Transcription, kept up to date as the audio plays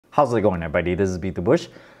How's it going, everybody? This is BeatTheBush.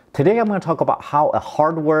 Today I'm going to talk about how a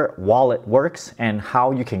hardware wallet works and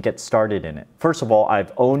how you can get started in it. First of all,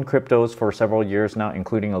 I've owned cryptos for several years now,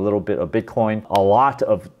 including a little bit of Bitcoin, a lot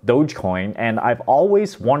of Dogecoin, and I've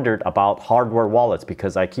always wondered about hardware wallets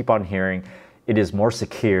because I keep on hearing it is more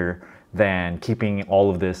secure than keeping all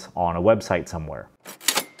of this on a website somewhere.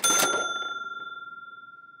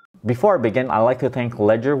 Before I begin, I'd like to thank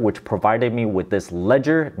Ledger, which provided me with this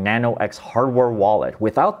Ledger Nano X hardware wallet.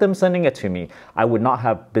 Without them sending it to me, I would not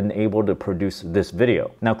have been able to produce this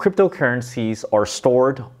video. Now, cryptocurrencies are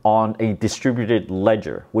stored on a distributed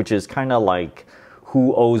ledger, which is kind of like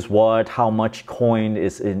who owes what, how much coin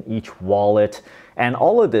is in each wallet. And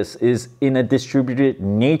all of this is in a distributed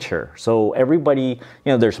nature. So everybody,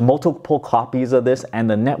 there's multiple copies of this, and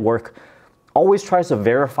the network always tries to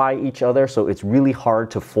verify each other, so it's really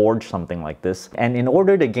hard to forge something like this. And in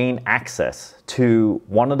order to gain access to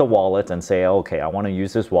one of the wallets and say, okay, I want to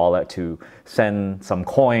use this wallet to send some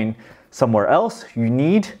coin somewhere else, you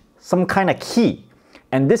need some kind of key.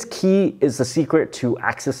 And this key is the secret to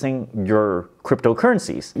accessing your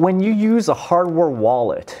cryptocurrencies. When you use a hardware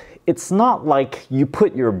wallet, it's not like you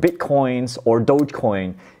put your Bitcoins or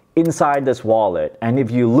Dogecoin inside this wallet, and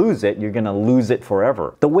if you lose it, you're gonna lose it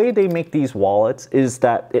forever. The way they make these wallets is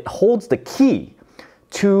that it holds the key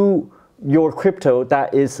to your crypto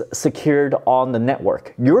that is secured on the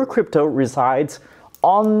network. Your crypto resides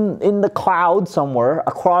in the cloud somewhere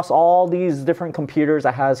across all these different computers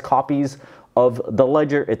that has copies of the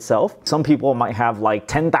ledger itself. Some people might have like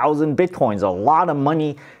 10,000 Bitcoins, a lot of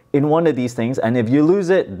money in one of these things, and if you lose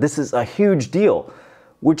it, this is a huge deal,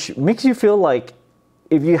 which makes you feel like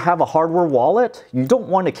if you have a hardware wallet, you don't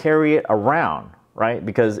want to carry it around, right?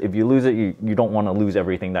 Because if you lose it, you don't want to lose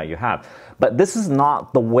everything that you have. But this is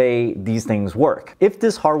not the way these things work. If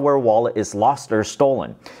this hardware wallet is lost or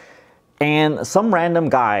stolen, and some random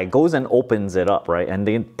guy goes and opens it up, right? And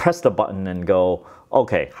they press the button and go,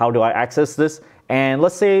 okay, how do I access this? And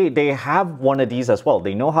let's say they have one of these as well.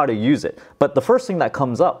 They know how to use it. But the first thing that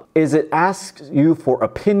comes up is it asks you for a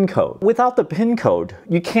PIN code. Without the PIN code,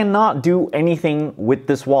 you cannot do anything with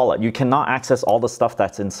this wallet. You cannot access all the stuff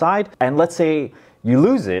that's inside. And let's say you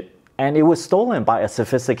lose it and it was stolen by a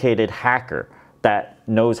sophisticated hacker that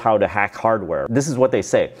knows how to hack hardware. This is what they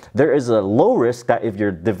say. There is a low risk that if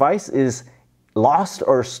your device is lost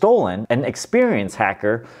or stolen, an experienced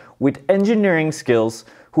hacker with engineering skills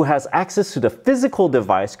who has access to the physical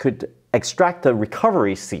device could extract the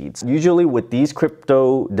recovery seeds. Usually with these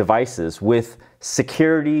crypto devices, with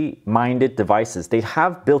security-minded devices, they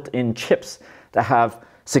have built-in chips that have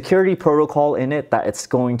security protocol in it that it's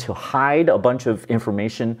going to hide a bunch of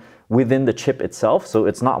information within the chip itself. So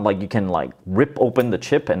it's not like you can rip open the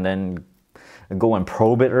chip and then go and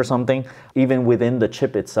probe it or something. Even within the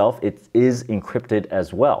chip itself, it is encrypted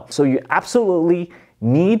as well. So you absolutely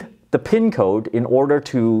need the PIN code in order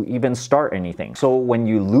to even start anything. So when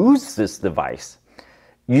you lose this device,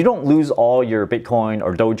 you don't lose all your Bitcoin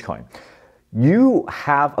or Dogecoin. You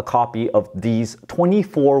have a copy of these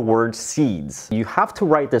 24-word seeds. You have to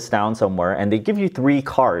write this down somewhere, and they give you 3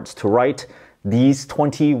 cards to write these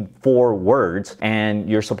 24 words, and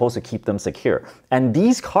you're supposed to keep them secure. And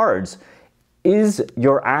these cards is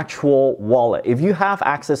your actual wallet. If you have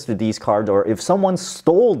access to these cards, or if someone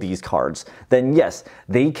stole these cards, then yes,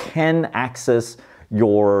 they can access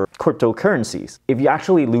your cryptocurrencies. If you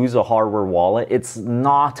actually lose a hardware wallet, it's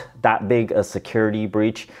not that big a security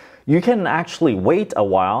breach. You can actually wait a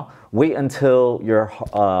while, wait until your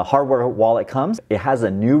hardware wallet comes. It has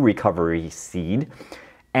a new recovery seed,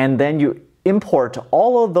 and then you import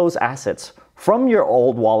all of those assets from your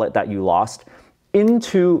old wallet that you lost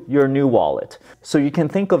into your new wallet. So you can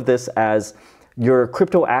think of this as your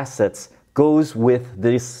crypto assets goes with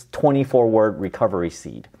this 24-word recovery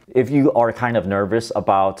seed. If you are kind of nervous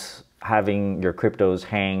about having your cryptos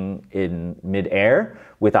hang in midair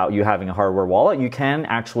without you having a hardware wallet, you can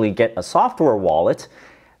actually get a software wallet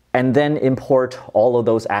and then import all of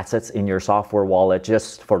those assets in your software wallet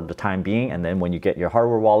just for the time being. And then when you get your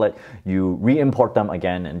hardware wallet, you re-import them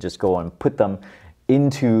again and just go and put them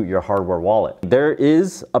into your hardware wallet. There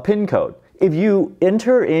is a PIN code. If you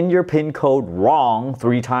enter in your PIN code wrong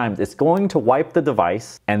 3 times, it's going to wipe the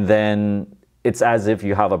device, and then it's as if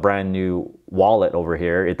you have a brand new wallet over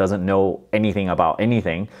here. It doesn't know anything about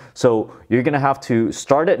anything. So you're gonna have to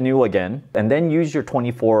start it new again, and then use your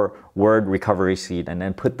 24-word recovery seed and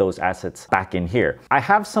then put those assets back in here. I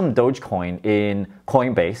have some Dogecoin in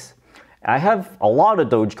Coinbase. I have a lot of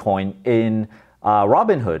Dogecoin in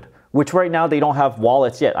Robinhood, which right now they don't have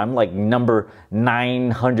wallets yet. I'm like number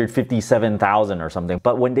 957,000 or something.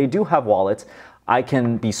 But when they do have wallets, I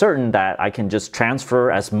can be certain that I can just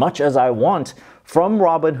transfer as much as I want from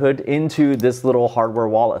Robinhood into this little hardware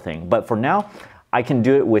wallet thing. But for now, I can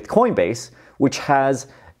do it with Coinbase, which has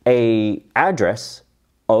a address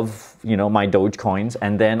of, you know, my Dogecoins,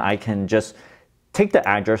 and then I can just take the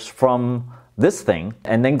address from this thing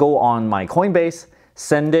and then go on my Coinbase,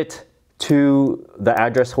 send it to the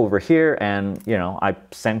address over here, and you know, I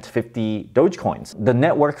sent 50 Dogecoins. The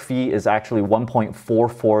network fee is actually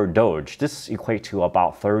 1.44 Doge. This equates to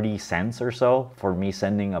about 30 cents or so for me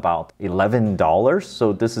sending about $11.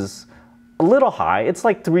 So this is a little high. It's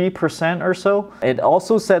like 3% or so. It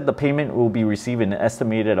also said the payment will be received in an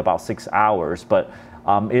estimated about 6 hours, but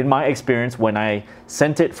in my experience, when I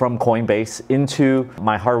sent it from Coinbase into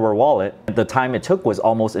my hardware wallet, the time it took was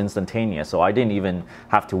almost instantaneous. So I didn't even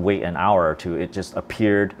have to wait an hour or two. It just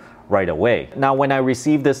appeared right away. Now, when I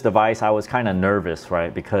received this device, I was kind of nervous,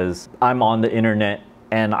 right? Because I'm on the internet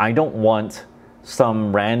and I don't want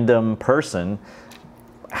some random person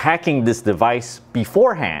hacking this device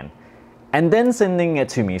beforehand and then sending it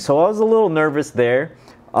to me. So I was a little nervous there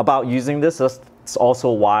about using this. That's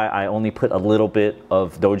also why I only put a little bit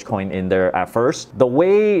of Dogecoin in there at first. The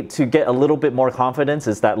way to get a little bit more confidence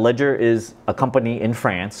is that Ledger is a company in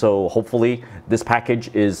France, so hopefully this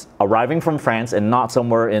package is arriving from France and not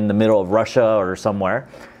somewhere in the middle of Russia or somewhere.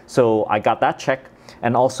 So I got that check.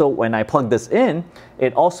 And also when I plug this in,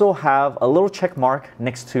 it also have a little check mark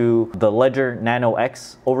next to the Ledger Nano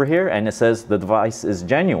X over here, and it says the device is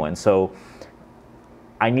genuine. So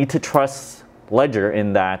I need to trust Ledger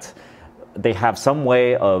in that they have some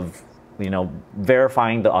way of, you know,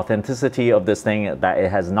 verifying the authenticity of this thing, that it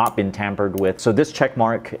has not been tampered with. So this check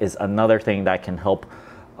mark is another thing that can help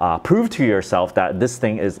prove to yourself that this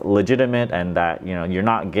thing is legitimate and that, you know, you're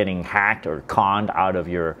not getting hacked or conned out of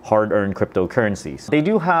your hard-earned cryptocurrencies. They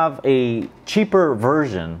do have a cheaper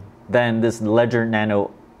version than this Ledger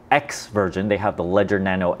Nano X version. They have the Ledger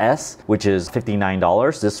Nano S, which is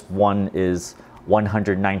 $59. This one is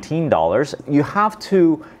 $119. You have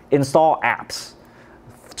to install apps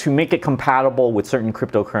to make it compatible with certain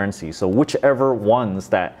cryptocurrencies. So whichever ones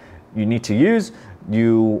that you need to use,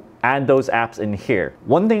 you add those apps in here.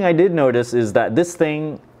 One thing I did notice is that this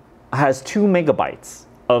thing has 2 megabytes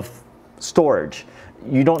of storage.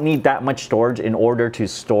 You don't need that much storage in order to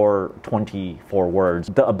store 24 words.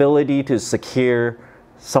 The ability to secure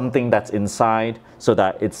something that's inside so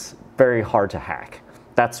that it's very hard to hack.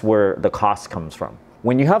 That's where the cost comes from.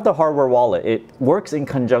 When you have the hardware wallet, it works in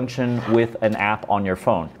conjunction with an app on your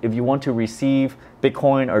phone. If you want to receive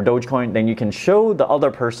Bitcoin or Dogecoin, then you can show the other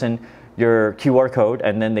person your QR code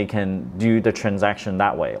and then they can do the transaction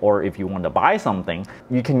that way. Or if you want to buy something,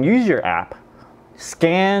 you can use your app,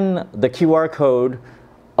 scan the QR code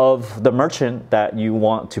of the merchant that you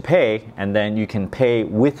want to pay, and then you can pay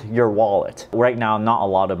with your wallet. Right now, not a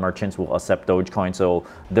lot of merchants will accept Dogecoin, so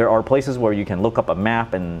there are places where you can look up a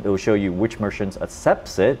map and it will show you which merchants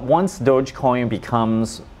accepts it. Once Dogecoin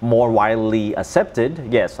becomes more widely accepted,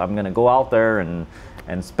 yes, I'm gonna go out there and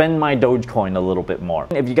spend my Dogecoin a little bit more.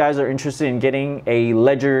 If you guys are interested in getting a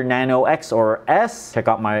Ledger Nano X or S, check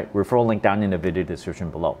out my referral link down in the video description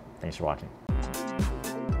below. Thanks for watching.